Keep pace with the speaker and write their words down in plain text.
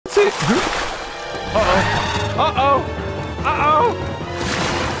it? Uh-oh. Uh-oh. Uh-oh.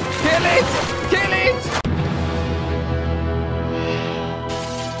 Kill it. Kill it.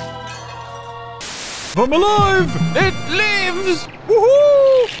 I'm alive. It lives.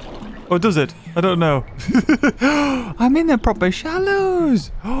 Woohoo. Oh, does it? I don't know. I'm in the proper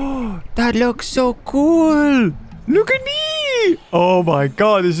shallows. Oh, that looks so cool. Look at me. Oh my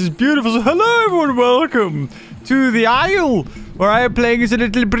god, this is beautiful. So hello everyone, welcome to the Isle, where I am playing as a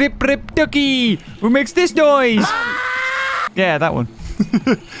little brip ducky who makes this noise. Yeah, that one.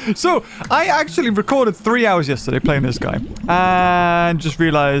 So, I actually recorded 3 hours yesterday playing this guy, and just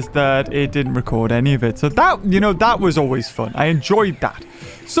realized that it didn't record any of it. So that, you know, that was always fun. I enjoyed that.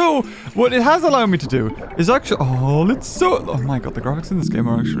 So, what it has allowed me to do is actually... Oh, it's so... Oh my god, the graphics in this game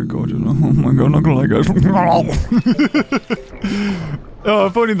are actually gorgeous. Oh my god, I'm not gonna like it. Oh,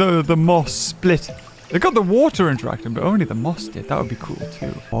 if only the moss split. They got the water interacting, but only the moss did. That would be cool,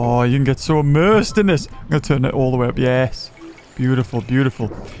 too. Oh, you can get so immersed in this. I'm gonna turn it all the way up. Yes. Beautiful, beautiful.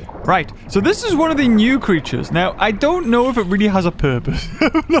 Right, so this is one of the new creatures. Now, I don't know if it really has a purpose.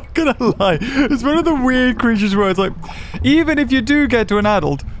 I'm not gonna lie. It's one of the weird creatures where it's like, even if you do get to an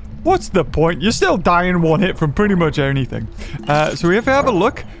adult, what's the point? You're still dying one hit from pretty much anything. So if we have a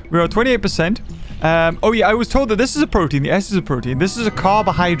look, we're at 28%. Oh yeah, I was told that this is a protein. The S is a protein. This is a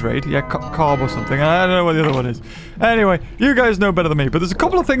carbohydrate. Yeah, carb or something. I don't know what the other one is. Anyway, you guys know better than me. But there's a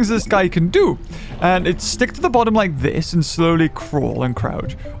couple of things this guy can do. And it's stick to the bottom like this and slowly crawl and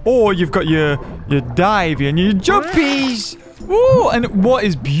crouch. Or you've got your divey and your jumpies. Woo! And what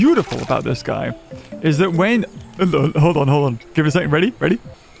is beautiful about this guy is that when... Hold on. Give it a second. Ready?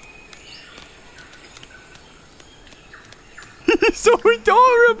 He's so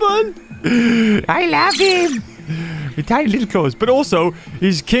adorable. I love him. With tiny little claws, but also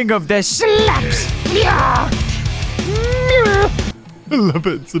he's king of the slaps. I love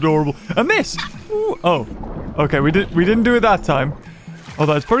it. It's adorable. And this. Ooh, oh, okay. We didn't do it that time.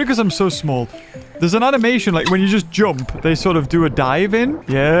 Although it's probably because I'm so small. There's an animation like when you just jump, they sort of do a dive in.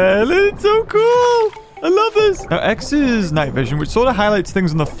 Yeah, it's so cool. I love this. Now, X is night vision, which sort of highlights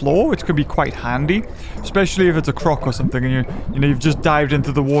things on the floor, which can be quite handy, especially if it's a croc or something, and you've just dived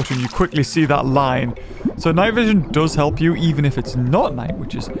into the water and you quickly see that line. So night vision does help you, even if it's not night,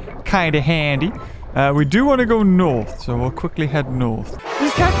 which is kind of handy. We do want to go north, so we'll quickly head north.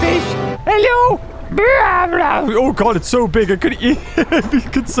 There's catfish. Hello. Oh god, it's so big. I could eat it.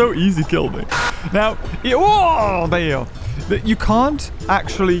 It could so easy kill me. Now, oh, there you go. You can't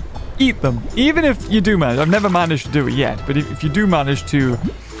actually eat them, even if you do manage. I've never managed to do it yet, but if you do manage to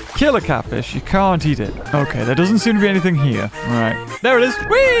kill a catfish, you can't eat it. Okay, there doesn't seem to be anything here. All right, there it is.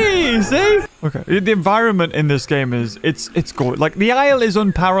 Whee! See? Okay, the environment in this game is it's good. Like, the Isle is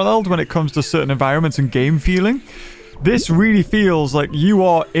unparalleled when it comes to certain environments and game feeling. This really feels like you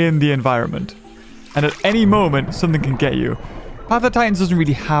are in the environment, and at any moment something can get you. Path of Titans doesn't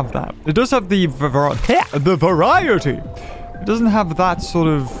really have that. It does have the variety. It doesn't have that sort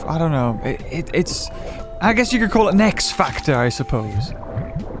of, I don't know, it's, I guess you could call it an X factor, I suppose.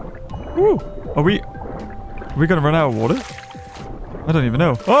 Ooh, are we gonna run out of water? I don't even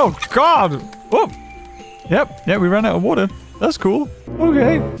know. Oh, God! Oh! Yep, we ran out of water. That's cool.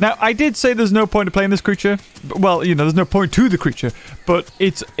 Okay. Now, I did say there's no point to playing this creature. Well, you know, there's no point to the creature, but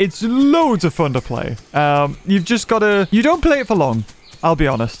it's loads of fun to play. You've just gotta, you don't play it for long. I'll be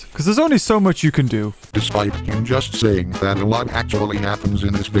honest, because there's only so much you can do. Despite him just saying that a lot actually happens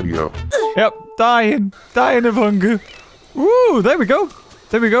in this video. Yep, dying of hunger. Ooh, there we go.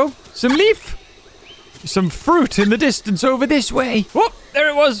 Some leaf. Some fruit in the distance over this way. Oh, there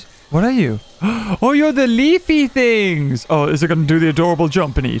it was. What are you? Oh, you're the leafy things. Oh, is it going to do the adorable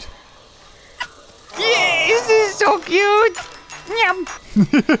jump and eat? Yes, this is so cute. Yum.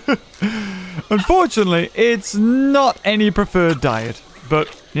 Unfortunately, it's not any preferred diet.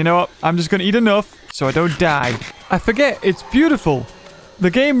 But, you know what? I'm just going to eat enough so I don't die. I forget, it's beautiful.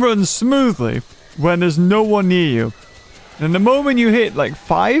 The game runs smoothly when there's no one near you. And the moment you hit, like,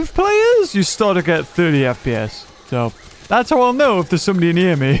 5 players, you start to get 30 FPS. So, that's how I'll know if there's somebody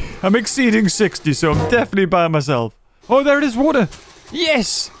near me. I'm exceeding 60, so I'm definitely by myself. Oh, there it is, water.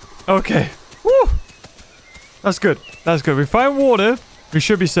 Yes! Okay. Woo! That's good. We find water, we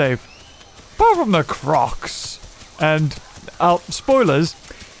should be safe. Apart from the crocs. And... spoilers,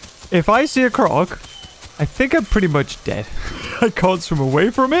 if I see a croc, I think I'm pretty much dead. I can't swim away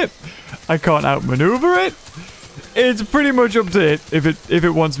from it. I can't outmaneuver it. It's pretty much up to it if it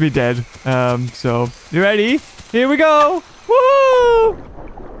wants me dead. So, you ready? Here we go. Woo!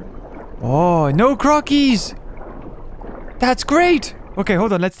 Oh, no crockies. That's great. Okay,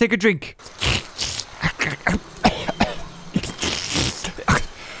 hold on. Let's take a drink.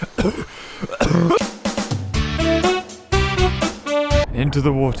 Into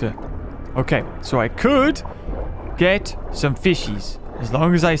the water. Okay, so I could get some fishies. As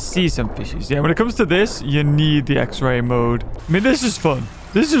long as I see some fishies. Yeah, when it comes to this, you need the X-ray mode. I mean, this is fun.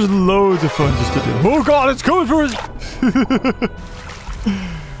 This is loads of fun just to do. Oh god, it's coming for us!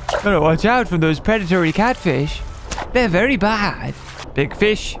 Better watch out from those predatory catfish. They're very bad. Big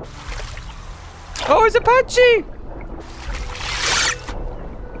fish. Oh, it's Apache!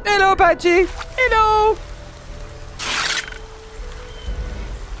 Hello, Apache! Hello!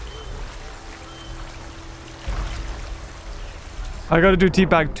 I gotta do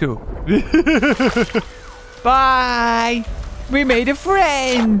teabag too. Bye! We made a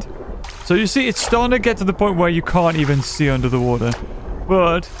friend! So you see, it's starting to get to the point where you can't even see under the water.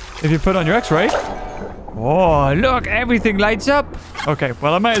 But if you put on your X-ray... Oh, look! Everything lights up! Okay,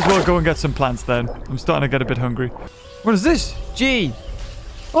 well, I might as well go and get some plants then. I'm starting to get a bit hungry. What is this? Gee!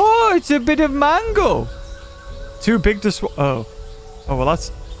 Oh, it's a bit of mango! Too big to Oh, well,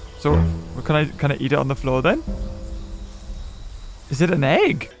 that's... So, can I eat it on the floor then? Is it an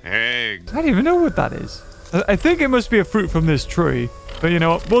egg? Egg. I don't even know what that is. I think it must be a fruit from this tree. But you know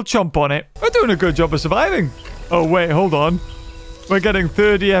what? We'll chomp on it. We're doing a good job of surviving. Oh, wait. Hold on. We're getting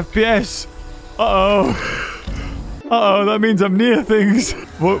 30 FPS. Uh-oh. Uh-oh. That means I'm near things.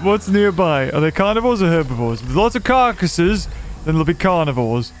 What's nearby? Are they carnivores or herbivores? If there's lots of carcasses, then there'll be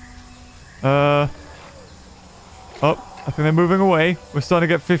carnivores. Oh, I think they're moving away. We're starting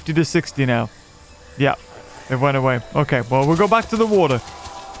to get 50 to 60 now. Yeah. It went away. Okay, well, we'll go back to the water.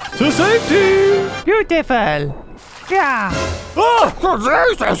 To safety! Beautiful. Yeah.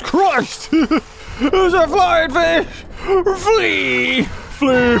 Oh, Jesus Christ! There's a flying fish! Flee!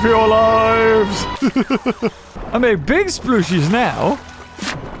 Flee for your lives! I made big splooshies now.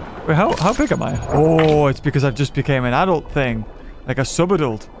 Wait, how big am I? Oh, it's because I've just became an adult thing. Like a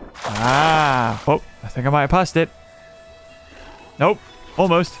sub-adult. Ah. Oh, I think I might have passed it. Nope.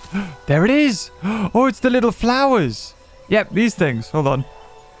 Almost. There it is. Oh, it's the little flowers. Yep, these things. Hold on.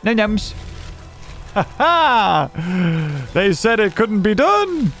 Nums. Ha ha! They said it couldn't be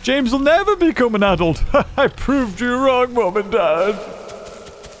done. James will never become an adult. I proved you wrong, Mom and Dad.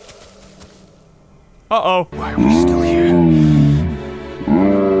 Uh-oh. Why are we still here?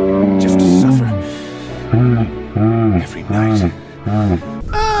 Just to suffer. Every night.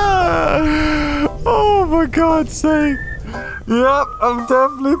 Ah! Oh, for God's sake. Yep, I'm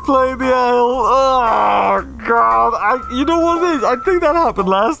definitely playing the aisle. Oh, God. You know what it is? I think that happened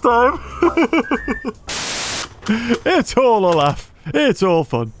last time. It's all a laugh. It's all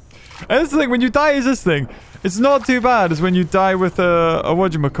fun. And that's the thing, when you die as this thing, it's not too bad as when you die with a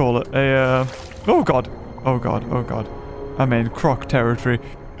whatchamacallit? Oh, God. Oh, God. Oh, God. I'm in croc territory.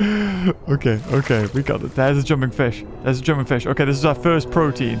 Okay, we got it. There's a jumping fish. There's a jumping fish. Okay, this is our first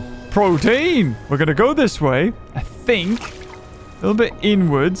protein. Protein! We're gonna go this way, I think. A little bit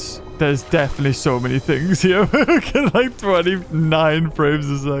inwards. There's definitely so many things here. Get like 29 frames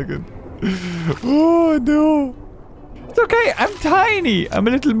a second. Oh, no. It's okay. I'm tiny. I'm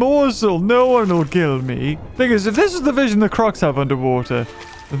a little morsel. No one will kill me. Thing is, if this is the vision the crocs have underwater,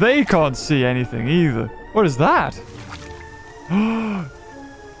 they can't see anything either. What is that?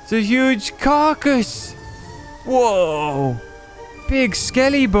 It's a huge carcass. Whoa. Big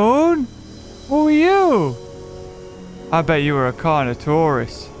skelly bone. Who are you? I bet you were a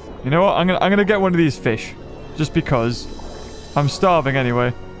carnivores. You know what? I'm gonna get one of these fish, just because. I'm starving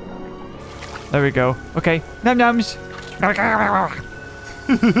anyway. There we go. Okay, num nums.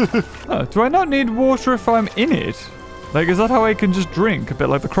 Oh, do I not need water if I'm in it? Like, is that how I can just drink a bit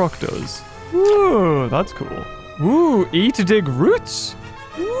like the croc does? Ooh, that's cool. Ooh, eat to dig roots.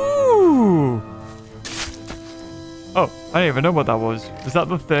 Ooh. Oh, I didn't even know what that was. Is that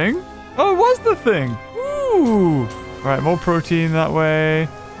the thing? Oh, it was the thing. Ooh. Right, more protein that way.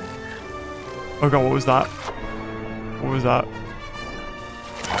 Oh god, what was that? What was that?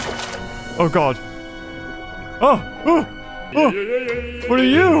 Oh god. Oh! Oh! Oh! What are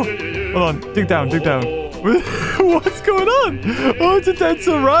you? Hold on, dig down, dig down. What's going on? Oh, it's a dead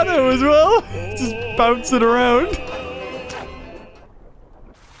serrano as well. Just bouncing around.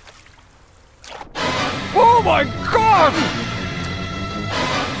 Oh my god!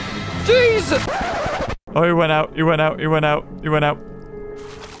 Jesus! Oh, he went out, he went out, he went out, he went out.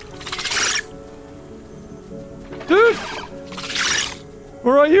 Dude!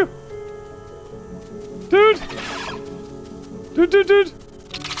 Where are you? Dude! Dude!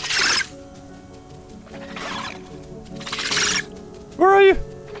 Where are you?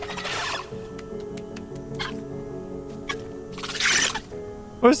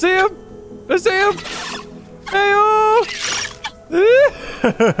 I see him! I see him! Hey-oh!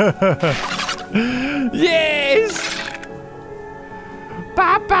 Yes!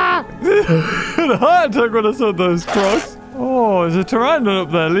 Papa! The heart attack when I saw those crocs. Oh, there's a pteranodon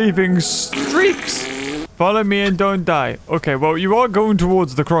up there leaving streaks. Follow me and don't die. Okay, well, you are going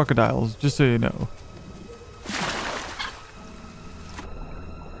towards the crocodiles, just so you know.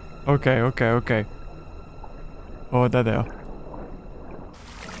 Okay. Oh, there they are.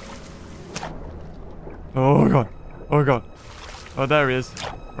 Oh, God. Oh, there he is.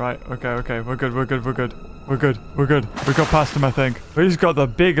 Right, okay. We're good. We got past him, I think. But he's got the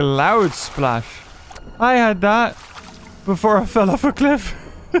big loud splash. I had that before I fell off a cliff.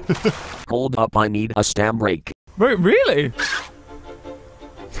 Hold up, I need a stam break. Wait, really?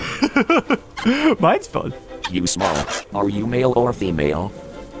 Mine's fun. You small. Are you male or female?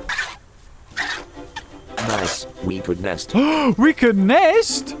 Nice. We could nest. We could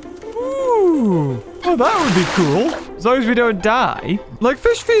nest? Ooh. Oh, that would be cool. As long as we don't die. Like,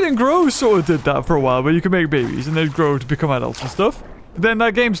 fish feed and grow sort of did that for a while, where you could make babies and they'd grow to become adults and stuff. But then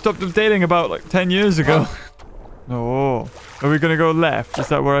that game stopped updating about, like, 10 years ago. Oh. Are we gonna go left? Is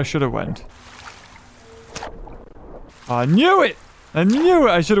that where I should have went? I knew it!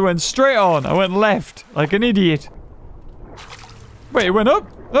 I should have went straight on. I went left, like an idiot. Wait, it went up?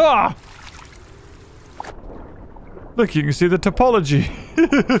 Ah! Look, you can see the topology.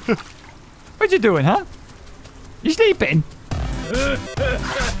 What you doing, huh? You sleeping?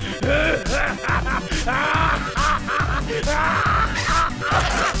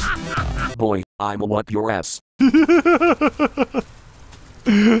 Boy, I'ma whoop your ass.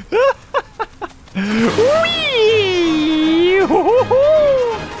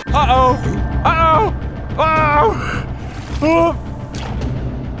 Uh-oh! Oh!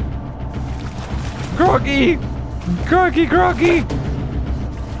 Crocky!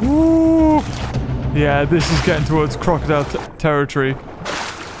 Ooh! Yeah, this is getting towards crocodile territory.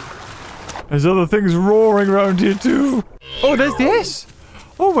 There's other things roaring around here too. Oh, there's this!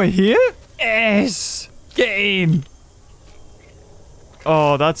 Oh, we're here? Yes! Get in!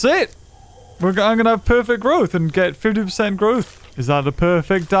 Oh, that's it! I'm gonna have perfect growth and get 50% growth. Is that a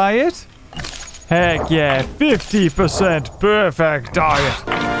perfect diet? Heck yeah, 50% perfect diet!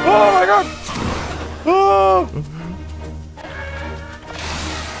 Oh my god! Oh!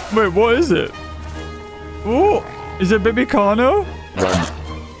 Wait, what is it? Oh! Is it Baby Carno?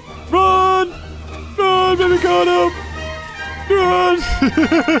 Run! Run, Baby Carno! Run!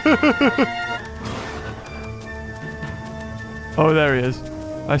 Oh, there he is.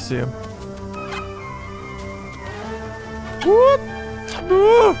 I see him. Whoop!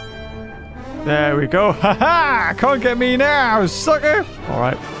 Whoop! There we go. Ha ha! Can't get me now, sucker!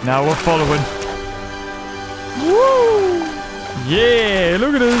 Alright, now we're following. Woo! Yeah,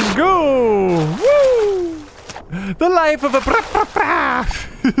 look at us go! Woo! The life of a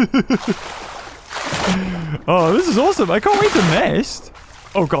Oh, this is awesome. I can't wait to nest.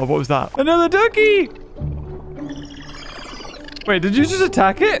 Oh god, what was that? Another ducky! Wait, did you just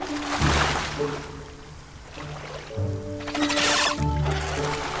attack it?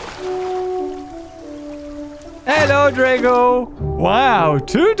 Hello, Drago! Wow,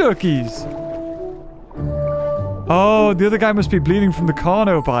 2 duckies! Oh, the other guy must be bleeding from the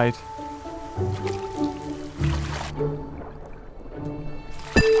carno bite.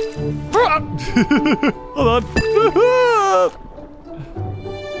 Hold on.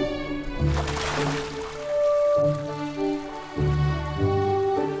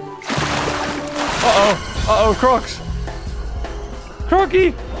 Uh-oh, Crocs.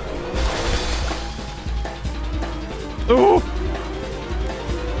 Crocky! Oh!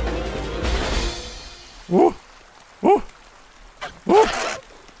 Oh! Oh! Oh!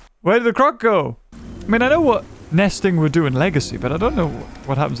 Where did the croc go? I mean, I know what nesting would do in Legacy, but I don't know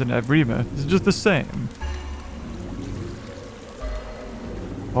what happens in Evrima. Is it just the same?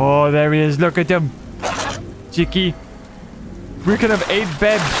 Oh, there he is. Look at him. Cheeky. We could have 8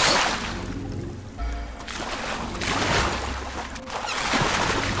 bebs.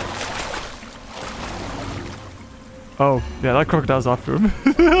 Oh, yeah, that crocodile's after him.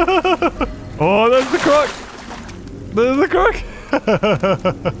 Oh, there's the croc! There's the croc!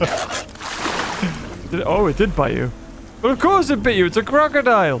 Oh, it did bite you. Well, of course it bit you. It's a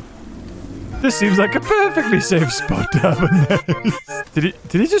crocodile. This seems like a perfectly safe spot to have a nest. Did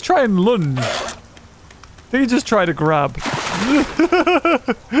he just try and lunge? I think he just tried to grab.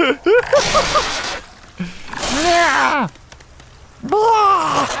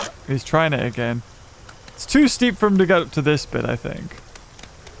 He's trying it again. It's too steep for him to get up to this bit, I think.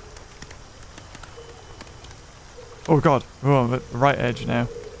 Oh god. Oh, I'm at the right edge now.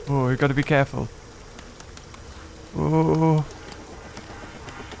 Oh, you gotta be careful. Oh.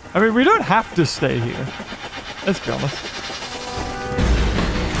 I mean, we don't have to stay here. Let's be honest.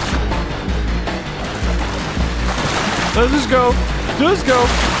 Let's just go. Just go.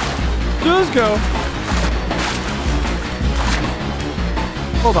 Just go.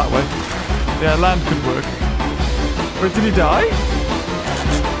 Oh, that way. Yeah, land could work. Wait, did he die?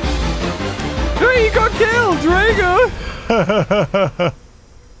 No, he got killed! Drago!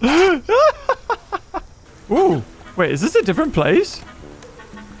 Ooh. Wait, is this a different place?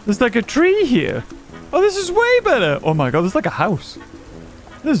 There's like a tree here. Oh, this is way better. Oh my god, there's like a house.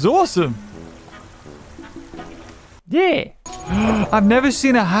 This is awesome. Yeah. I've never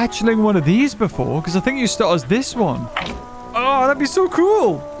seen a hatchling one of these before, because I think you start as this one. Oh, that'd be so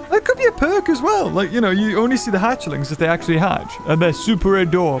cool. That could be a perk as well. Like, you know, you only see the hatchlings if they actually hatch. And they're super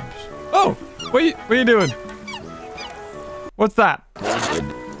adorbs. Oh, what are you doing? What's that?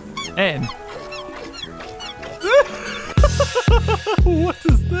 N. What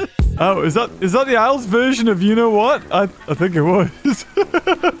is this? Oh, is that the Isles version of you know what? I think it was.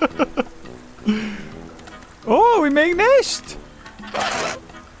 Oh, we make nest.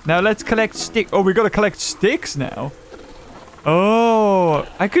 Now let's collect stick. Oh, we got to collect sticks now. Oh,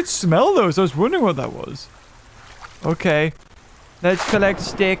 I could smell those. I was wondering what that was. Okay. Let's collect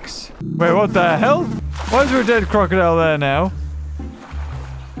sticks. Wait, what the hell? Why is there a dead crocodile there now?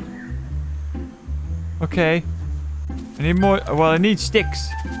 Okay. I need more. Well, I need sticks.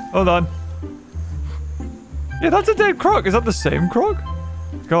 Hold on. Yeah, that's a dead croc. Is that the same croc?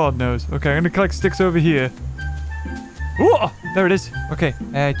 God knows. Okay, I'm going to collect sticks over here. Oh, there it is. Okay,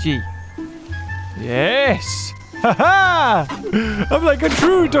 G. Yes. Haha! I'm like a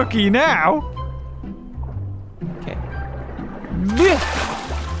true ducky now. Okay.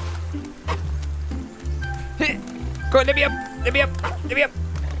 Go on, let me up. Let me up. Let me up.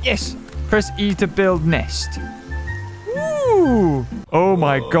 Yes. Press E to build nest. Ooh. Oh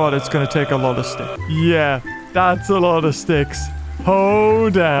my god, it's going to take a lot of sticks. Yeah, that's a lot of sticks. Oh,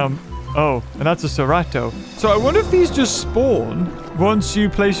 damn. Oh, and that's a Cerato. So I wonder if these just spawn once you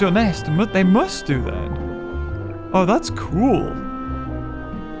place your nest. They must do that. Oh, that's cool.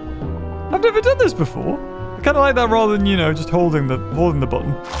 I've never done this before. I kind of like that rather than, you know, just holding the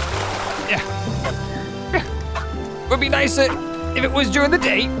button. Yeah. Would be nicer if it was during the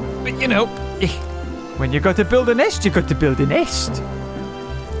day, but you know, when you got to build a nest, you got to build a nest.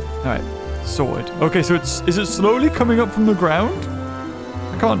 All right, sword. Okay, so is it slowly coming up from the ground?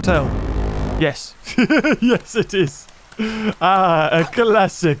 I can't tell. Yes. Yes, it is. Ah, a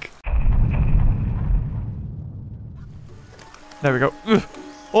classic. There we go. Ugh.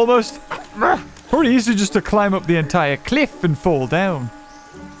 Almost. Probably easy just to climb up the entire cliff and fall down.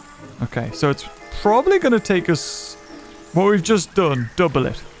 Okay, so it's probably going to take us what we've just done. Double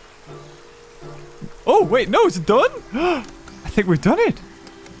it. Oh, wait, no, it's done? I think we've done it.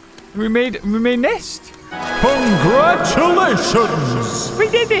 We made nest. Congratulations! We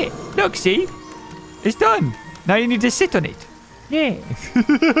did it. Look, see? It's done. Now you need to sit on it. Yeah.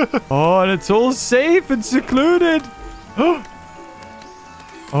 Oh, and it's all safe and secluded.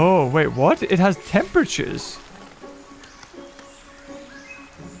 Oh, wait, what? It has temperatures.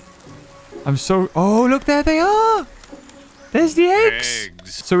 Oh, look, there they are. There's the eggs.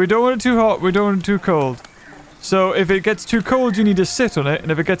 So we don't want it too hot. We don't want it too cold. So if it gets too cold, you need to sit on it.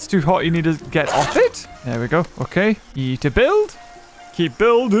 And if it gets too hot, you need to get off it. There we go. Okay. E to build. Keep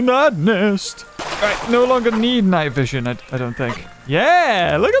building that nest. All right. No longer need night vision, I don't think.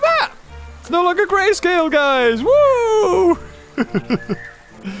 Yeah. Look at that. It's no longer grayscale, guys. Woo.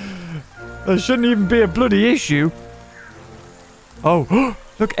 There shouldn't even be a bloody issue. Oh,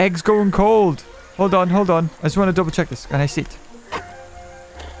 look, eggs going cold. Hold on. I just want to double check this. Can I sit?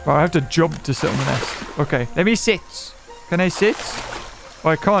 Oh, I have to jump to sit on the nest. Okay, let me sit. Can I sit? Oh,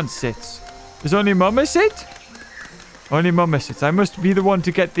 I can't sit. Does only Mama sit? Only Mama sits. I must be the one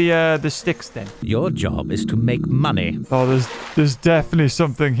to get the sticks then. Your job is to make money. Oh, there's definitely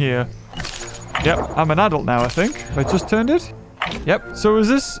something here. Yep, I'm an adult now, I think. I just turned it. Yep. So is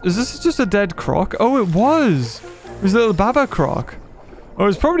this just a dead croc? Oh, it was. It was a little Baba croc. Oh, it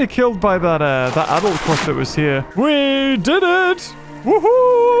was probably killed by that adult croc that was here. We did it!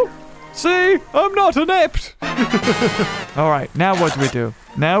 Woohoo! See, I'm not inept. All right, now what do?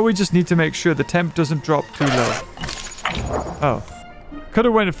 Now we just need to make sure the temp doesn't drop too low. Oh, could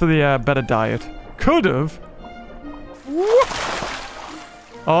have went for the better diet. Could have.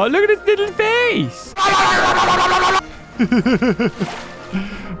 Oh, look at his little face.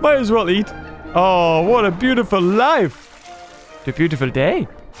 Might as well eat. Oh, what a beautiful life. It's a beautiful day.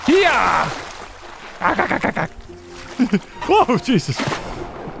 Here! Whoa, Jesus.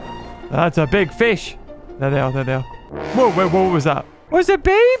 That's a big fish. There they are. Whoa, wait, what was that? Where's a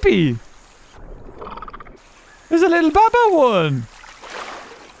baby? There's a little baba one.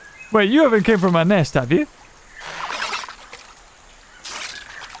 Wait, you haven't came from my nest, have you?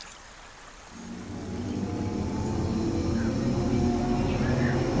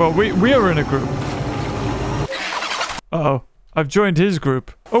 Well, we are in a group. Uh-oh. I've joined his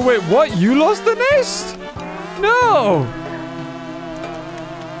group. Oh, wait, what? You lost the nest? No!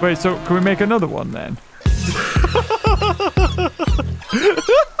 Wait, so can we make another one then?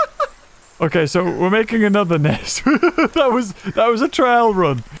 Okay, so we're making another nest. that was a trial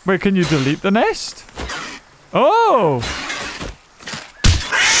run. Wait, can you delete the nest? Oh!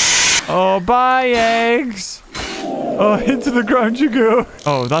 Oh, bye, eggs. Oh, into the ground you go.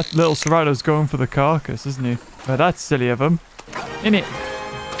 Oh, that little Cerato's going for the carcass, isn't he? Oh, that's silly of him. In it.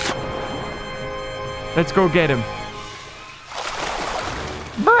 Let's go get him.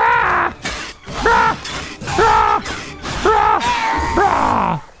 Brah! Brah! Brah! Brah!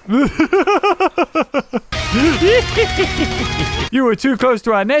 Brah! You were too close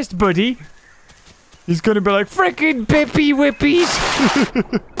to our nest, buddy. He's gonna be like, frickin' Bippy Whippies.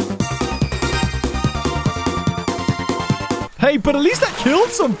 Hey, but at least I killed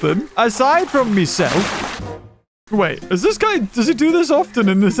something. Aside from myself. Wait, is this guy, does he do this often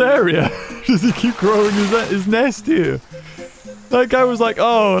in this area? Does he keep growing his nest here? That guy was like,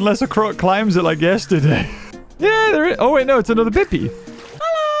 oh, unless a croc climbs it like yesterday. Yeah, there is. Oh, wait, no, it's another Bippy.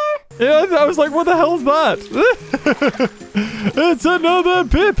 Hello. Yeah, I was like, what the hell's that? It's another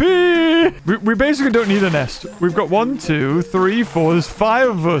Bippy. We basically don't need a nest. We've got 1, 2, 3, 4. There's 5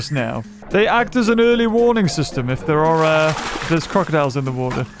 of us now. They act as an early warning system if there are, there's crocodiles in the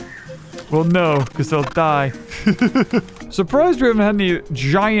water. Well, no, because they'll die. Surprised we haven't had any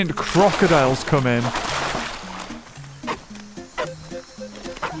giant crocodiles come in.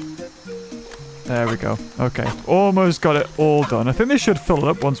 There we go. Okay. Almost got it all done. I think they should fill it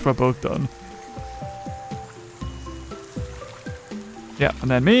up once we're both done. Yeah,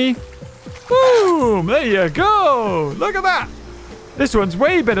 and then me. Boom! There you go! Look at that! This one's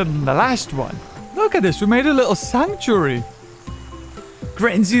way better than the last one. Look at this. We made a little sanctuary.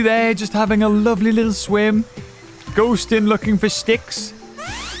 Grenzy there, just having a lovely little swim. Ghostin looking for sticks.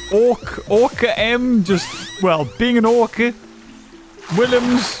 Orca M, just, well, being an orca.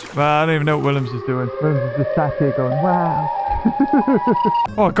 Willems, well, I don't even know what Willems is doing. Willems is just sat here going, wow.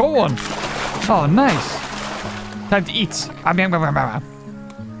 Oh, I got one. Oh, nice. Time to eat.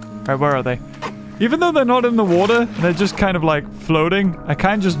 Right, where are they? Even though they're not in the water, they're just kind of like floating, I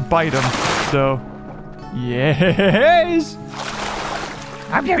can't just bite them. So, yes.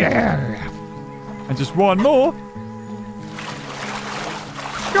 And just one more.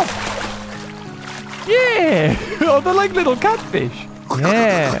 Yeah. Oh, they're like little catfish.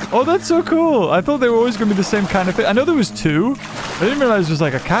 Yeah. Oh, that's so cool. I thought they were always going to be the same kind of fish. I know there was 2. I didn't realize it was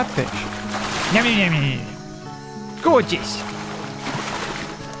like a catfish. Yummy, yummy. Gorgeous.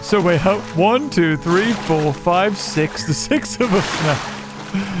 So wait, how? 1, 2, 3, 4, 5, 6. The 6 of us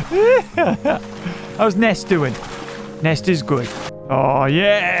now. How's Nest doing? Nest is good. Oh,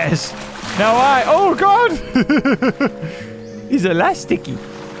 yes. Now oh, God. He's elasticy.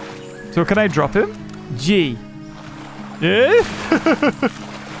 So can I drop him? G. Yeah?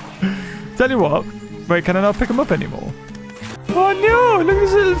 Tell you what. Wait, can I not pick him up anymore? Oh, no. Look at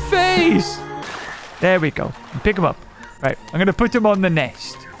his little face. There we go. Pick him up. Right. I'm going to put him on the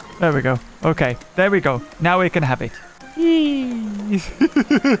nest. There we go. Okay. There we go. Now we can have it.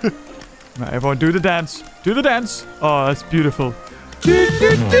 Right, everyone do the dance. Do the dance. Oh, that's beautiful.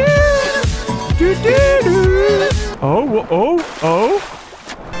 Oh.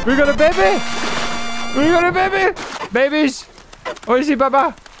 We got a baby. We got a baby. Babies. Oh, is he,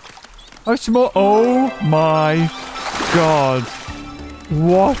 Baba? Oh, small. Oh, my God.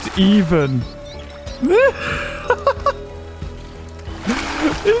 What even?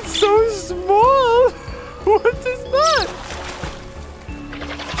 It's so small. What is that?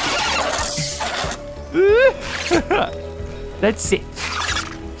 Let's sit.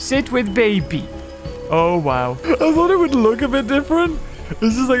 Sit with baby. Oh, wow. I thought it would look a bit different.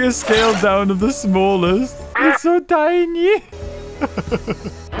 This is like a scale down of the smallest. It's so tiny.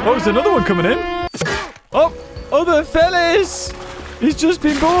 Oh, there's another one coming in. Oh, other fellas. He's just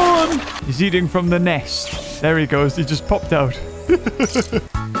been born. He's eating from the nest. There he goes. He just popped out. That's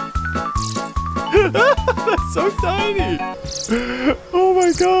so tiny. Oh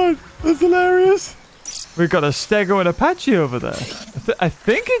my God. That's hilarious. We've got a Stego and Apache over there. I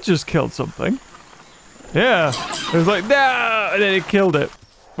think it just killed something. Yeah. It was like, no, and then it killed it.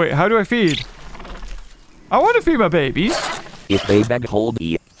 Wait, how do I feed? I want to feed my babies. If they beg, hold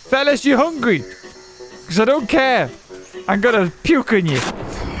E. Fellas, you hungry? Because I don't care. I'm gonna puke on you.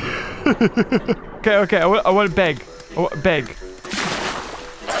 Okay. I want to beg.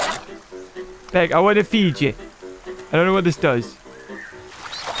 Beg. I want to feed you. I don't know what this does.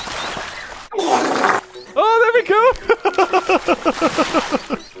 Oh, there we go.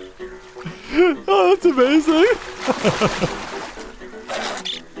 Oh, that's amazing.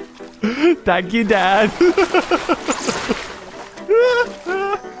 Thank you, Dad.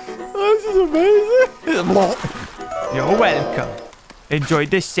 Oh, this is amazing. You're welcome. Enjoy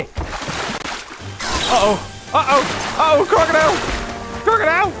this sick. Uh-oh, crocodile.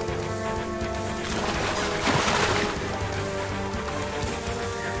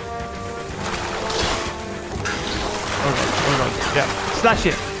 Oh god. Yeah. Slash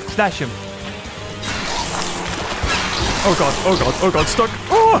him. Oh god. Stuck.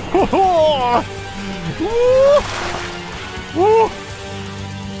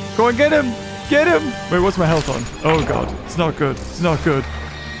 Go and get him. Wait, what's my health on? Oh god. It's not good.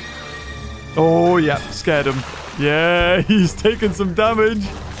 Oh yeah, scared him. Yeah, he's taking some damage.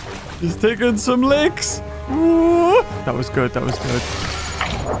 He's taking some licks. Ooh. That was good.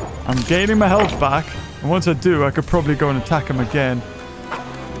 I'm gaining my health back. And once I do, I could probably go and attack him again.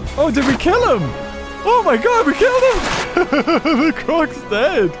 Oh, did we kill him? Oh my god, we killed him! The croc's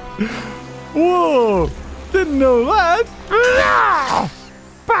dead. Whoa, didn't know that.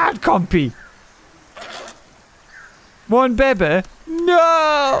 Bad compy. One baby?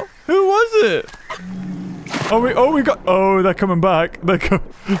 No! Who was it? Oh, they're coming back. They're coming.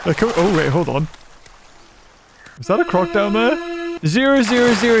 Oh, wait, hold on. Is that a croc down there?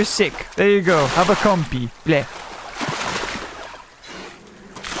 006. There you go. Have a compy. Bleh.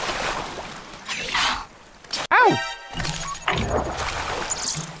 Ow!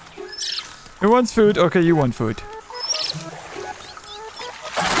 Who wants food? Okay, you want food.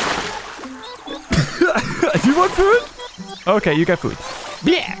 You want food? Okay, you get food.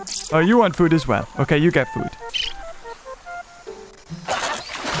 Bleh! Oh, you want food as well. Okay, you get food.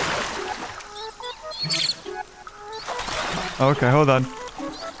 Okay, hold on.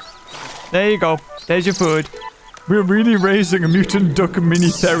 There you go. There's your food. We're really raising a mutant duck mini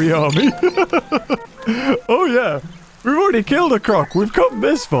Terry army. Oh yeah. We've already killed a croc. We've come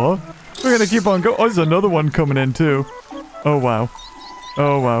this far. We're gonna keep on going. Oh, there's another one coming in too. Oh wow.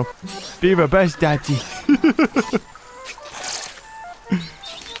 Beaver best daddy.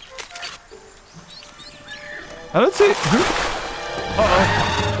 I don't see.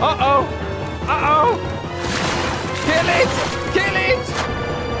 Uh-oh. Kill it!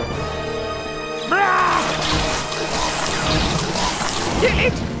 Brah! Kill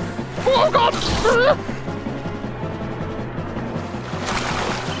it! Oh god!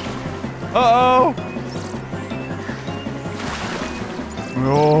 Uh-oh!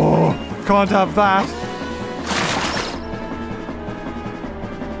 Oh, can't have that.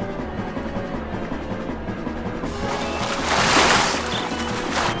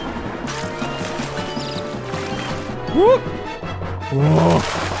 Whoop! Whoa!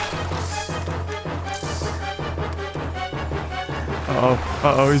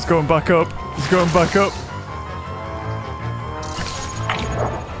 Uh-oh, he's going back up.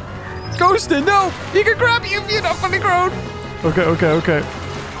 Ghosted, no! He can grab you if you're not fully grown! Okay.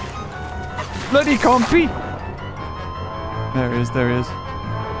 Bloody compy! There he is.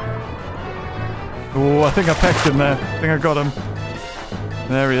 Oh, I think I pecked him there. I think I got him.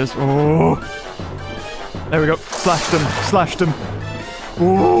 There he is. Oh! There we go. Slashed him.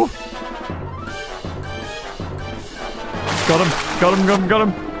 Oh! Got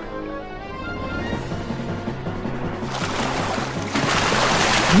him.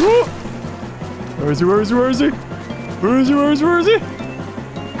 Woo! Where is he?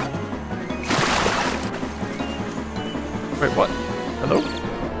 Wait, what? Hello?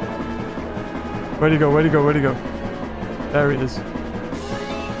 Where'd he go? There he is.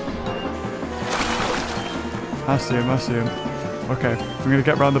 I see him. Okay, I'm gonna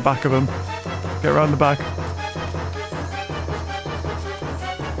get around the back of him. Get around the back.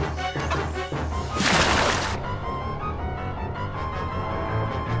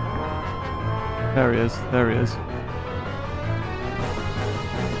 There he is.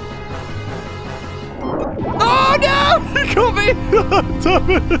 Oh no! He got me! Damn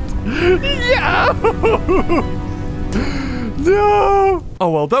it! Yeah! No! Oh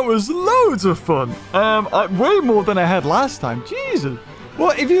well, that was loads of fun. Way more than I had last time. Jesus.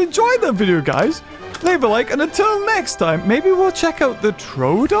 Well, if you enjoyed that video, guys, leave a like, and until next time, maybe we'll check out the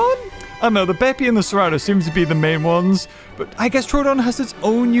Troodon? I don't know, the Bepi and the Ceratops seem to be the main ones, but I guess Troodon has its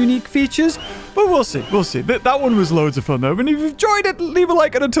own unique features, but we'll see, we'll see. That one was loads of fun though, and if you've enjoyed it, leave a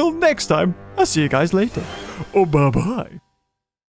like, and until next time, I'll see you guys later. Oh, bye-bye.